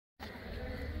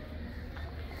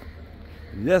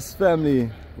Yes, family,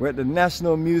 we're at the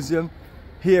National Museum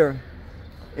here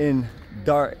in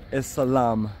Dar es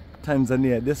Salaam,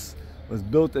 Tanzania. This was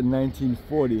built in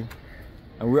 1940,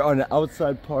 and we're on the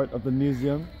outside part of the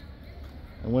museum.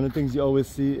 And one of the things you always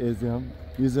see is,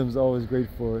 museums are always great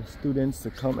for students to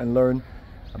come and learn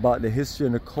about the history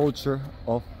and the culture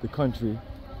of the country.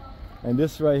 And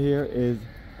this right here is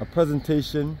a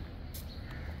presentation,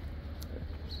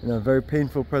 a very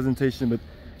painful presentation, but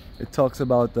it talks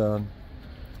about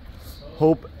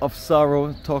hope of sorrow.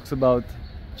 It talks about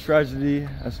tragedy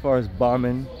as far as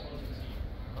bombing.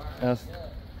 Yeah,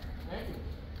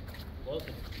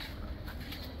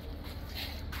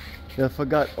 I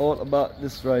forgot all about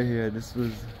this right here. This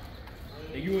was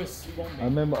the U.S. bombing. I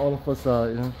remember all of us,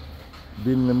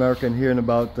 being in America and hearing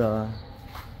about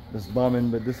this bombing,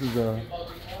 but this is a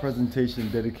presentation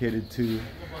dedicated to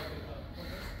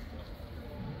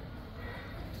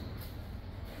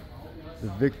the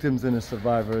victims and the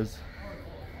survivors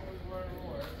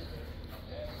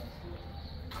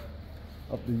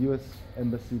of the U.S.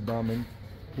 Embassy bombing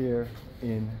here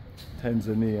in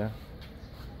Tanzania.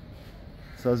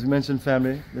 So as we mentioned,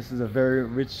 family, this is a very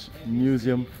rich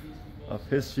museum of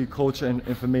history, culture, and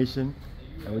information.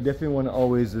 And we definitely want to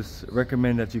always just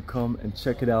recommend that you come and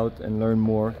check it out and learn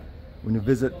more when you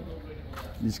visit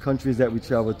these countries that we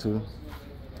travel to.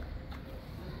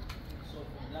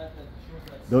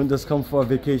 Don't just come for a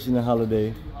vacation or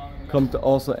holiday. Come to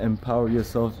also empower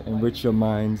yourself, enrich your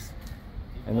minds,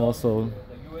 and also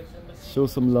show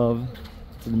some love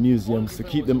to the museums to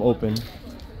keep them open.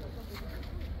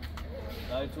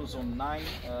 It was on 9,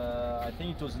 I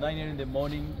think it was 9 in the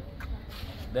morning,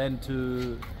 then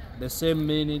to the same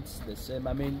minutes,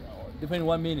 different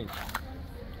 1 minute.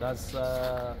 That's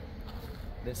the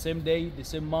same day, the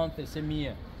same month, the same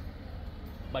year,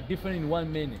 but different in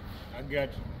 1 minute. I got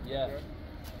you. Yeah,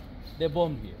 they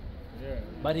bombed here. Yeah.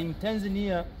 But in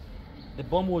Tanzania, the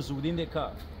bomb was within the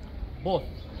car, both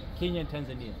Kenya and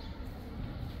Tanzania.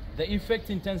 The effect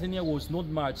in Tanzania was not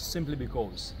much, simply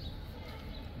because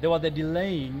there was the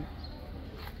delaying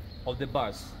of the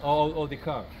bus or the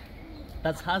car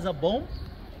that has a bomb,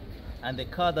 and the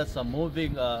car that's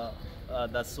moving,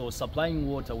 that's supplying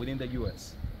water within the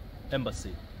U.S.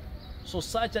 Embassy. So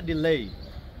such a delay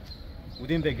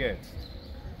within the gate,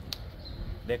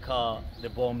 the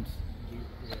bombs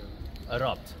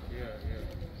erupt.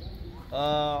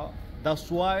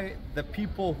 That's why the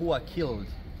people who are killed,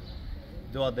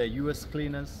 they are the U.S.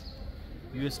 cleaners,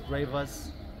 U.S.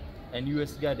 drivers, and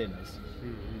U.S. gardeners.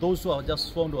 Those who are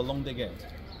just found along the gate.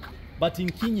 But in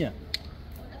Kenya,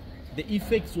 the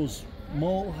effect was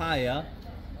more higher,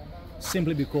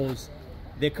 simply because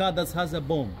the car that has a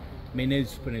bomb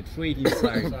managed to penetrate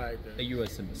inside the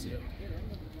U.S. Embassy.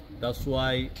 That's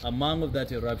why among of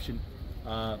that eruption,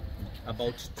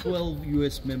 about 12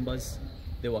 U.S. members,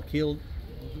 they were killed,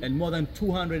 and more than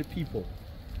 200 people,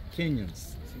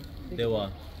 Kenyans, they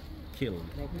were killed.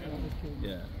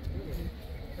 Yeah.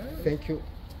 Thank you.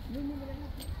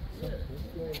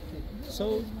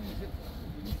 So,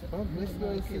 Let's go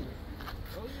and see.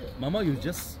 Mama, you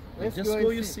just go,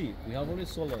 you see. We have already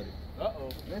sold it. Uh-oh.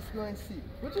 Let's go and see.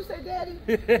 What you say, Daddy?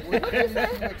 What you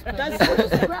say? That's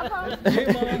Grandpa? Hey,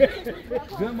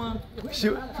 Grandma. She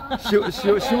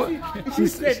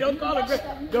said, don't call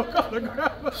her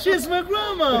grandma. She's my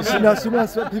grandma. She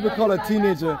wants what people call a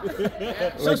teenager.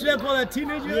 So should I call her a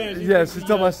teenager? Yeah, she's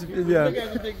talking about, yeah. Look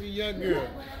at you think the young girl.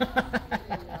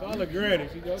 Call her granny.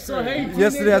 She goes So hey,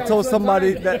 Yesterday I told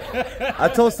somebody that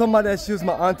she was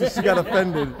my auntie, she got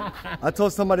offended. I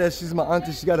told somebody that she's my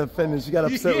auntie, she got offended, she got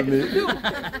upset with me. You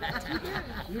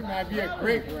might be a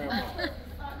great grandma.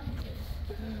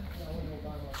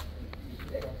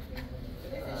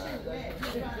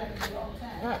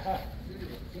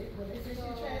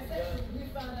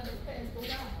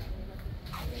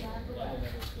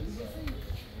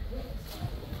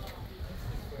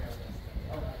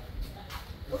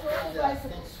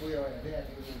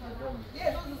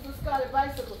 Yeah, those are the Scotty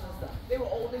bicycles and stuff. They were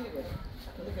old anyway.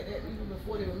 Look at that, even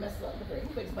before they were messed up. Look at that.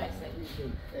 Who makes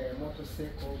bicycles?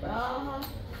 Motorcycle.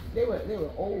 They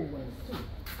were old ones too.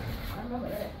 I remember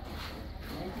that.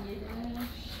 1989.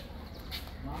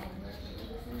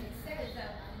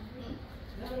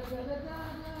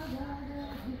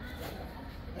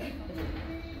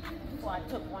 So I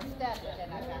took one step and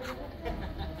then I got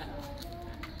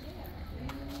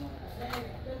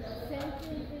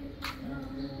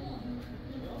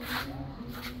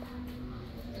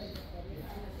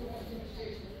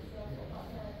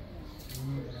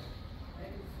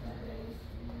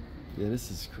Yeah,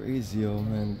 this is crazy, yo,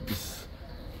 man.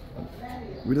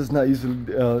 We're just not used to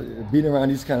being around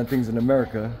these kind of things in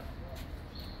America.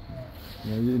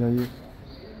 You know, you.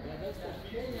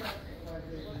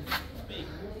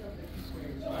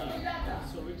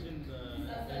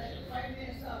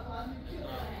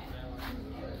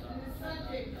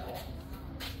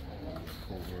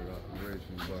 Covert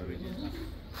operation by the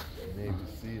Navy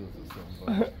SEALs or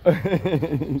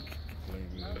something.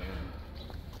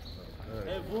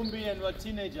 Hey, Vumbi and what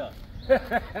teenager?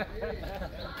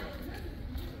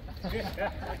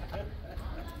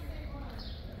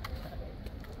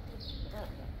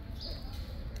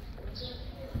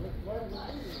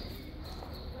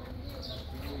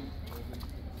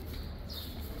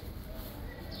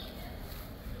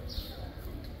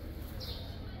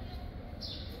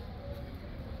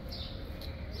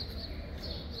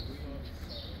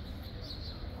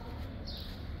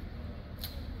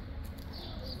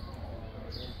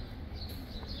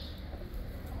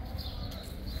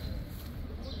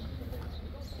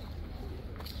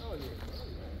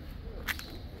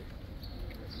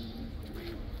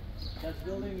 That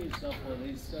building is for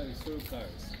these historic cars.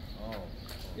 Oh.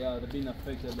 Yeah, they've been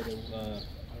affected by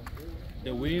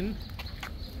the wind.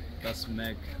 That's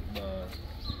make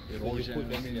erosion.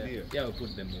 Put them in there? Yeah, we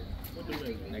put them in. What do you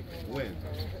mean? Like, When?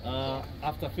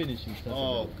 after finishing.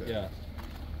 Oh, okay. Yeah.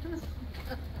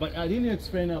 But I didn't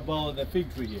explain about the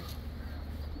fig tree here.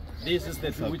 This is the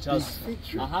tree which has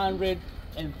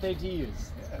 130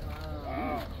 years.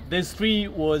 Wow. This tree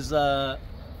was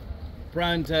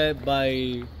planted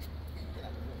by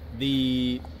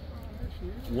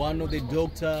one of the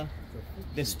doctor,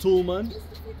 the Stulman,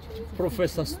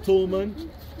 Professor Stulman,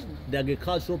 the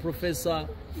agricultural professor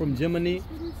from Germany.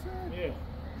 Yeah.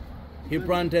 He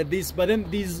planted this, but then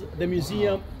the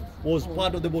museum was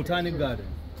part of the botanic garden.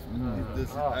 Does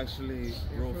it actually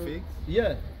grow figs?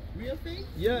 Yeah. Real figs?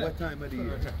 Yeah. What time of the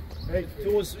year? It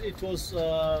was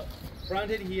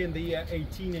planted here in the year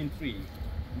 1803.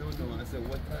 No, I said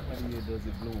what time of the year does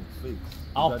it bloom figs?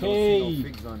 'Cause I don't Okay. see no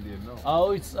figs on there now.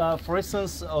 Oh, it's for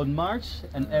instance on March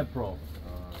and April.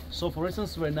 So for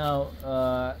instance, right now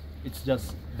it's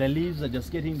just the leaves are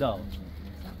just getting down.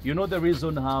 You know the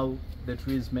reason how the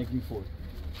tree is making food.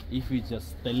 If it's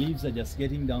just the leaves are just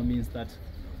getting down, means that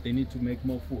they need to make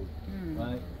more food,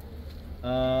 right?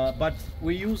 But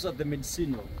we use the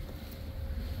medicinal.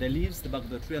 The leaves, the back of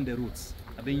the tree, and the roots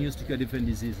are being used to cure different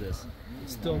diseases.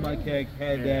 Stomachache,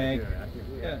 headache.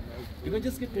 Yeah. You can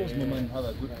just get close, Mama, and have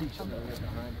a good picture.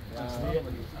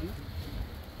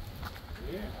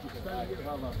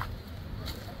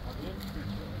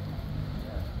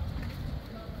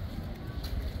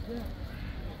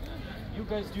 You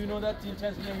guys, do you know that in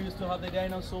Tanzania we used to have the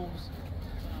dinosaurs?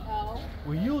 No.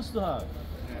 We used to have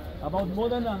about more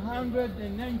than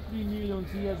 193 million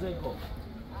years ago.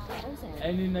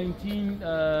 And in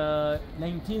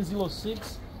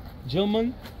 1906,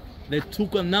 German, they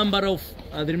took a number of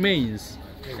the remains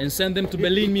and sent them to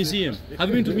Berlin Museum. Have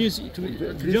you been to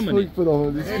Germany? These people, But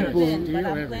I'm planning to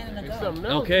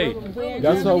go. Okay.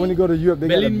 that's why when you go to Europe, they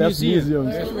got the Berlin best Museum.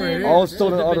 museums, all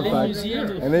stolen Berlin artifacts,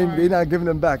 Museum. and they're not giving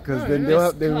them back because then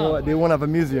they won't have a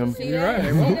museum. See that?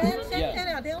 Check that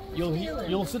out. They don't steal it.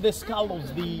 You'll see the skull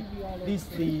of the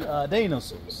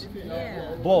dinosaurs.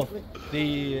 Yeah. Both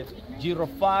the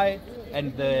giraffe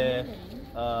and the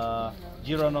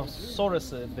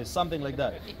Tyrannosaurus, there's something like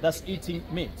that. That's eating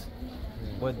meat.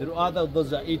 But the other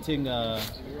those are eating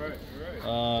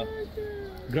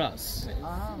grass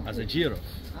as a giraffe.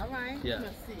 All right. Yeah.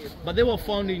 But they were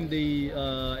found in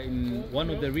in one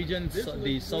of the regions,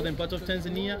 the southern part of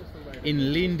Tanzania,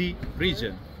 in Lindi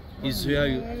region. Is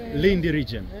Lindi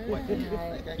region.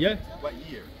 Yeah. What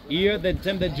year? Here, the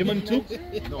time the German took.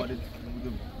 No,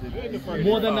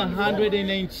 More than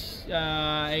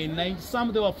 190,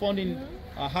 some they were found in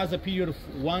has a period of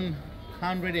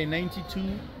 192,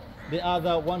 the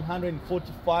other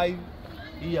 145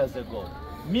 years ago,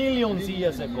 millions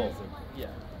years ago. Yeah,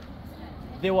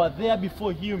 they were there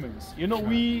before humans. You know,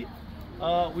 we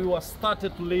were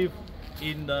started to live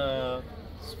in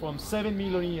from 7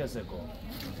 million years ago.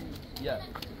 Yeah,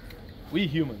 we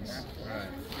humans. Right.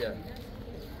 Yeah.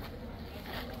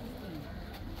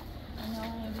 No,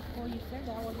 before you said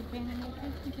that, I wasn't paying any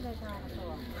attention to that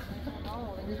dinosaur.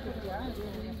 Oh, they just put the eyes in.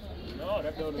 No,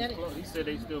 that building's closed. He said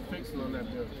they still fixing on that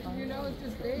building. You know, it's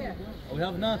just there. We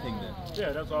have nothing then.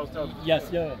 Yeah, that's what I was telling you.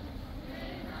 Yes, yeah.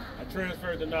 I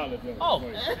transferred the knowledge of it. Oh.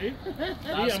 See?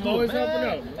 That's I'm cool. always helping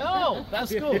out. Oh,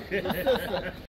 that's good.